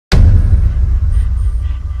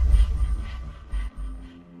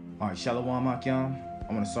All right, Shalom Akyam.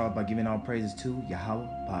 I want to start by giving all praises to Yahweh,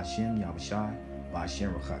 Ba'ashem, Yahushai,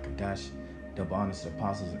 Ba'ashem, Ruchakadash, double honors to the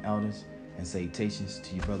apostles and elders, and salutations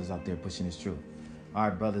to you brothers out there pushing this truth. All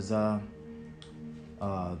right, brothers.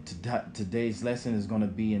 Today's lesson is going to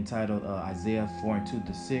be entitled Isaiah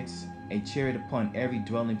 4:2-6, a chariot upon every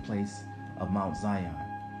dwelling place of Mount Zion.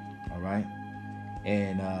 All right,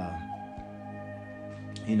 and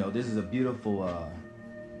this is a beautiful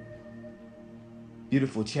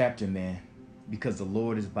chapter, man, because the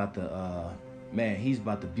Lord is about to he's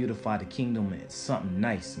about to beautify the kingdom. It's something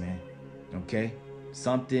nice, man. Okay,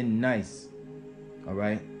 something nice. All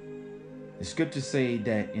right. The scriptures say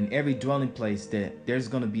that in every dwelling place that there's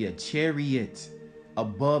going to be a chariot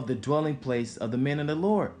above the dwelling place of the men of the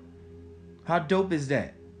Lord. How dope is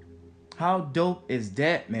that? How dope is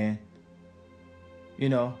that, man?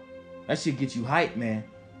 That should get you hyped, man.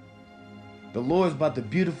 The Lord's about to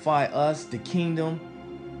beautify us, the kingdom.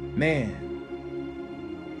 Man,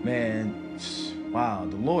 wow,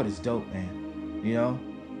 the Lord is dope, man.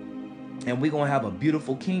 And we're going to have a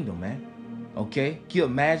beautiful kingdom, man. Okay? Can you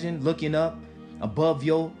imagine looking up above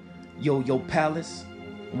your palace?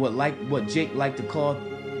 What Jake like to call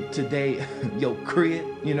today your crib,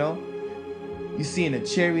 You seeing a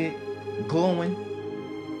chariot glowing.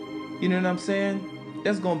 You know what I'm saying?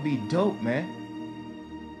 That's going to be dope, man.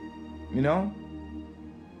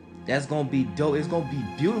 That's gonna be dope. It's gonna be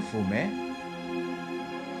beautiful, man.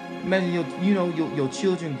 Imagine your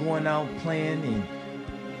children going out playing and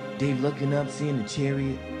they looking up, seeing the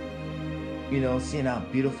chariot. Seeing how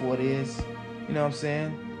beautiful it is. You know what I'm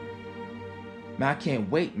saying? Man, I can't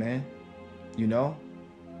wait, man. You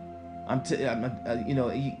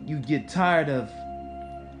get tired of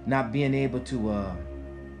not being able to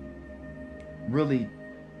really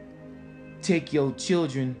take your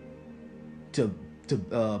children to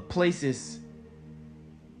places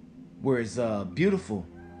where it's beautiful,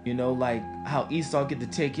 like how Esau get to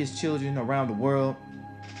take his children around the world,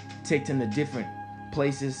 take them to different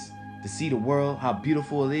places to see the world, how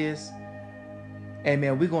beautiful it is. And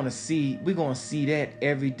man, we're gonna see that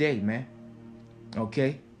every day, man.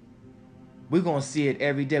 Okay, we're gonna see it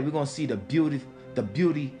every day. We're gonna see the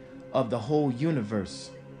beauty of the whole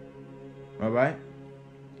universe. All right.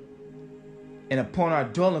 And upon our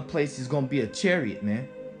dwelling place is going to be a chariot, man.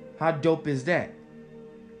 How dope is that?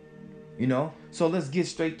 So let's get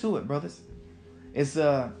straight to it, brothers. It's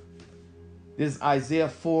this is Isaiah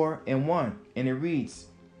 4:1, and it reads,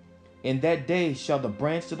 "In that day shall the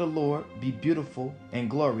branch of the Lord be beautiful and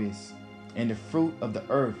glorious, and the fruit of the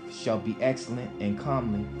earth shall be excellent and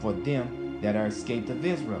comely for them that are escaped of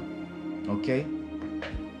Israel." Okay?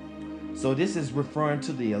 So this is referring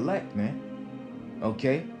to the elect, man.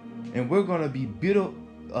 Okay? And we're going to be beautiful.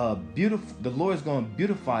 The Lord is going to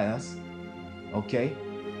beautify us. Okay.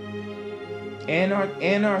 And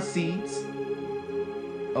our seeds.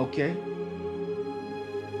 Okay.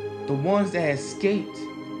 The ones that have escaped.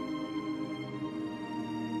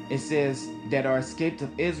 It says that are escaped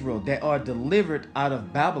of Israel. That are delivered out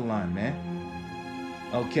of Babylon, man.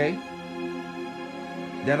 Okay.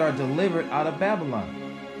 That are delivered out of Babylon.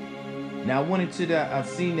 Now I went into that. I've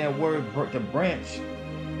seen that word, the branch.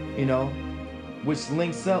 Which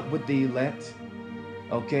links up with the elect,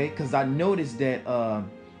 okay? Because I noticed that, when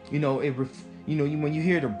you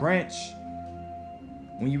hear the branch,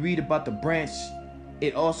 when you read about the branch,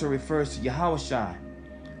 it also refers to Yahushai.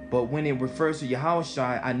 But when it refers to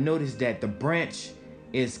Yahushai, I noticed that the branch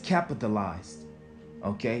is capitalized,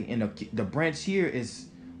 okay? And the branch here is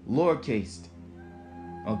lowercase,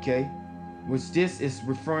 okay? Which this is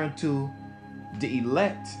referring to the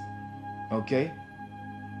elect, okay?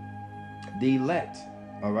 The elect,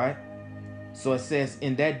 all right? So it says,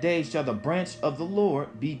 "In that day shall the branch of the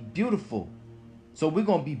Lord be beautiful." So we're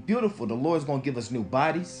going to be beautiful. The Lord's going to give us new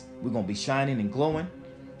bodies. We're going to be shining and glowing,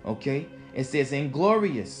 okay? It says, "and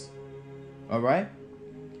glorious," all right?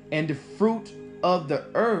 "And the fruit of the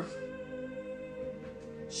earth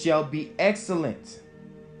shall be excellent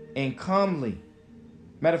and comely."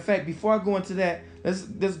 Matter of fact, before I go into that,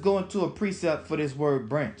 let's go into a precept for this word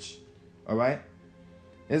branch, all right?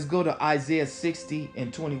 Let's go to Isaiah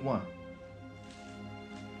 60:21.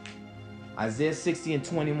 Isaiah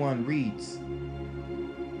 60:21 reads,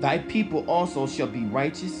 "Thy people also shall be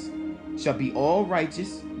righteous, shall be all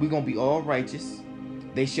righteous." We're going to be all righteous.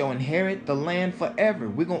 "They shall inherit the land forever."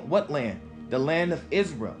 What land? The land of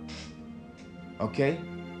Israel. Okay?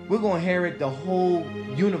 We're going to inherit the whole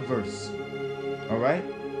universe. All right?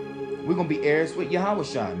 We're going to be heirs with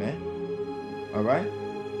Yahushua, man. All right?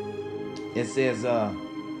 It says,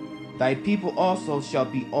 "Thy people also shall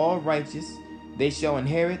be all righteous. They shall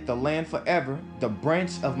inherit the land forever, the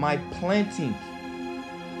branch of my planting,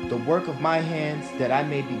 the work of my hands, that I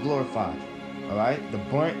may be glorified. All right, the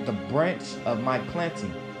branch of my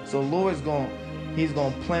planting. So Lord's He's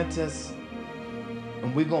gonna plant us,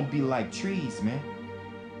 and we're gonna be like trees, man.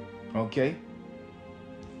 Okay.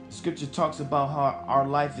 Scripture talks about how our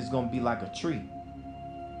life is gonna be like a tree,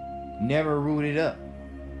 never rooted up.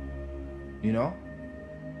 You know.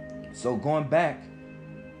 So going back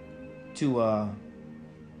to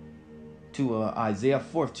Isaiah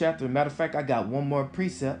 4th chapter. Matter of fact, I got one more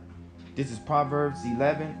precept. This is Proverbs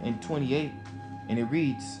 11:28, and it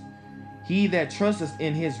reads, "He that trusteth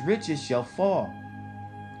in his riches shall fall,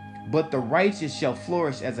 but the righteous shall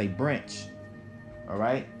flourish as a branch." All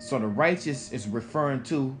right. So the righteous is referring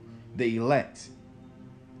to the elect.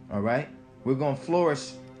 All right. We're going to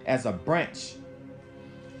flourish as a branch.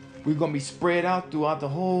 We're going to be spread out throughout the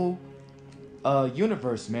whole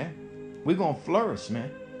universe, man. We're going to flourish,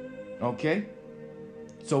 man. Okay.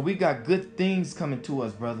 So we got good things coming to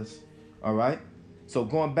us, brothers. All right. So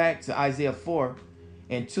going back to Isaiah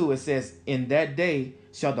 4:2, it says, "In that day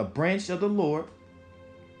shall the branch of the Lord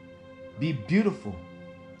be beautiful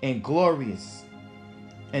and glorious,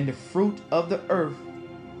 and the fruit of the earth."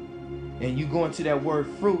 And you go into that word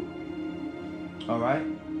fruit. All right.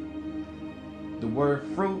 The word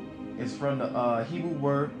fruit is from the Hebrew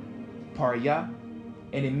word parya,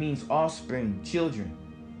 and it means offspring, children.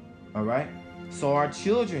 All right. So our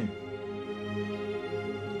children.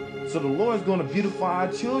 So the Lord is going to beautify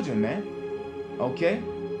our children, man. Okay.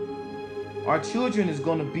 Our children is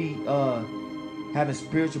going to be having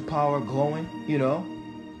spiritual power, glowing. You know,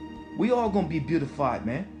 we all going to be beautified,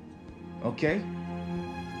 man. Okay.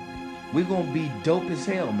 We're going to be dope as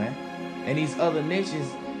hell, man. And these other nations,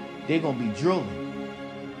 they're going to be drooling.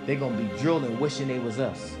 They're going to be drooling, wishing they was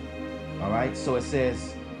us. All right. So it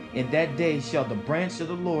says, "In that day shall the branch of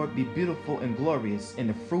the Lord be beautiful and glorious, and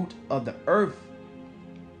the fruit of the earth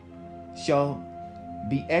shall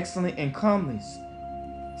be excellent and comely."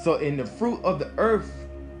 So in the fruit of the earth,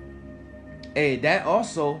 hey, that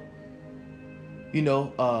also, you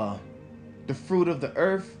know, the fruit of the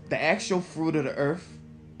earth, the actual fruit of the earth,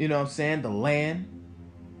 you know what I'm saying? The land,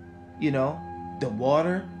 you know, the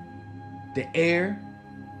water, the air,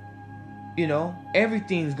 you know,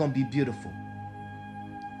 everything's going to be beautiful.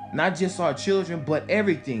 Not just our children, but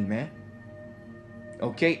everything, man.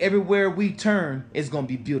 Okay? Everywhere we turn, it's going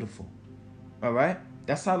to be beautiful. All right?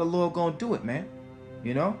 That's how the Lord going to do it, man.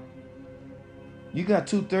 You know? You got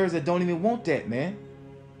 2/3 that don't even want that, man.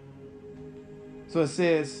 So it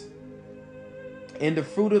says, "And the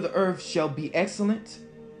fruit of the earth shall be excellent,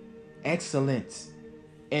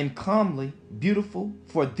 and comely, beautiful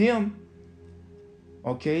for them,"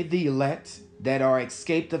 okay, the elect that are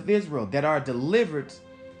escaped of Israel, that are delivered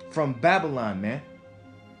from Babylon, man.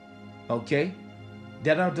 Okay?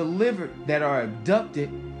 That are delivered, that are abducted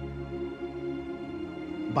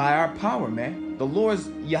by our power, man. The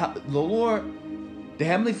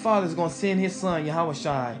Heavenly Father is going to send his son,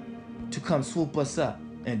 Yahushua, to come swoop us up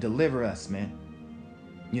and deliver us, man.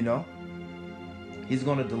 You know? He's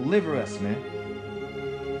going to deliver us, man.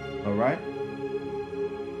 All right?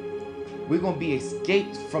 We're going to be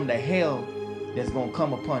escaped from the hell that's going to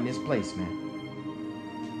come upon this place, man.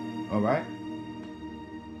 All right?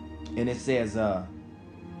 And it says,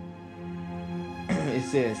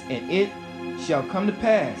 "And it shall come to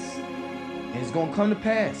pass," and it's going to come to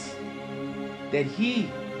pass, "that he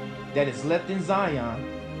that is left in Zion,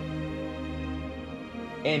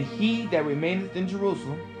 and he that remaineth in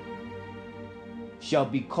Jerusalem, shall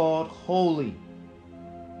be called holy."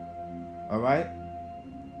 All right?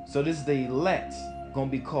 So this is the elect going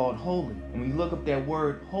to be called holy. And when you look up that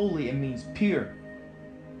word holy, it means pure.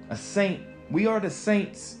 A saint. We are the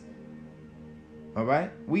saints. All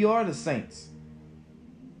right? We are the saints.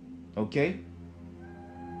 Okay?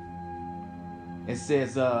 It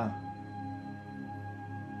says, let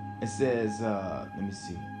me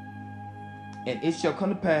see. "And it shall come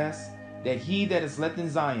to pass that he that is left in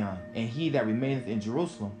Zion, and he that remaineth in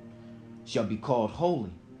Jerusalem, shall be called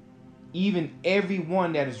holy, even every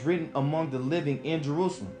one that is written among the living in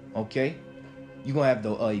Jerusalem." Okay? You're going to have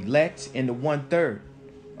the elect and the 1/3.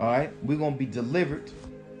 All right? We're going to be delivered.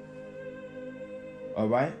 All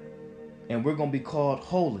right? And we're going to be called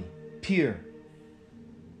holy, pure.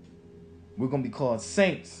 We're going to be called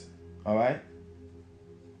saints. All right?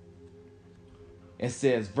 It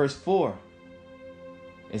says, verse 4.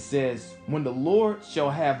 It says, "When the Lord shall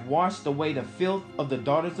have washed away the filth of the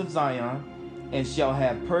daughters of Zion, and shall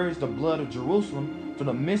have purged the blood of Jerusalem from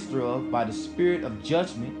the midst thereof by the spirit of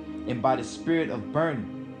judgment and by the spirit of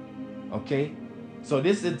burning." Okay? So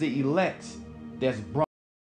this is the elect that's brought